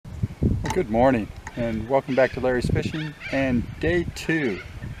Good morning and welcome back to Larry's Fishing and day 2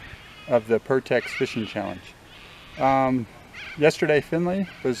 of the Pirtek Fishing Challenge. Yesterday Finley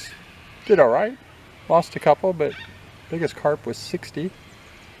did alright, lost a couple, but biggest carp was 60.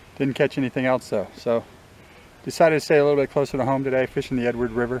 Didn't catch anything else though, so decided to stay a little bit closer to home today, fishing the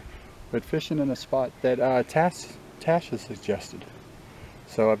Edward River, but fishing in a spot that Tash has suggested.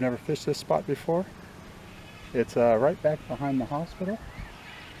 So I've never fished this spot before. It's right back behind the hospital.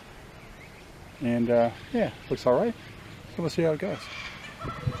 And yeah, looks all right. So we'll see how it goes.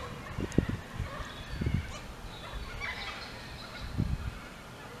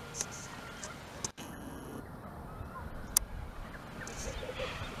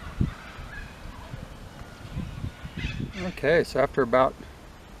 Okay, so after about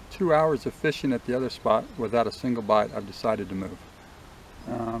 2 hours of fishing at the other spot without a single bite, I've decided to move.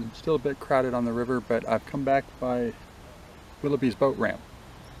 Still a bit crowded on the river, but I've come back by Willoughby's boat ramp.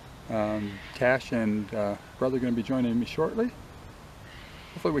 Tash and brother are going to be joining me shortly.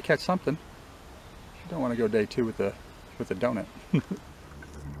 Hopefully we catch something. Don't want to go day 2 with a donut.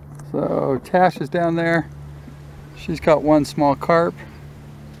 So Tash is down there. She's caught one small carp.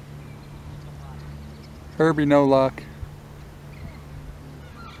 Herbie, no luck.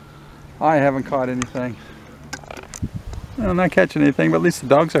 I haven't caught anything. I'm not catching anything, but at least the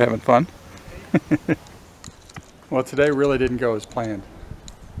dogs are having fun. Well, today really didn't go as planned.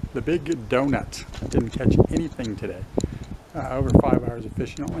 The big doughnut didn't catch anything today. Over 5 hours of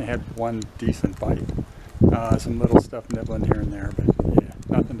fishing, only had one decent bite. Some little stuff nibbling here and there, but yeah,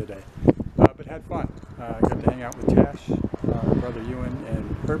 nothing today. But had fun. Got to hang out with Tash, brother Ewan,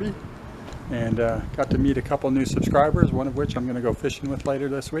 and Herbie, and got to meet a couple new subscribers, one of which I'm going to go fishing with later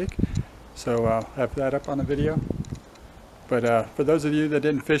this week. So I'll have that up on the video. But for those of you that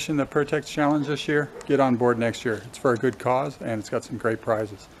didn't fish in the Pirtek Challenge this year, get on board next year. It's for a good cause and it's got some great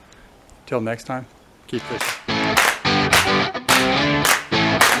prizes. Till next time, keep fishing.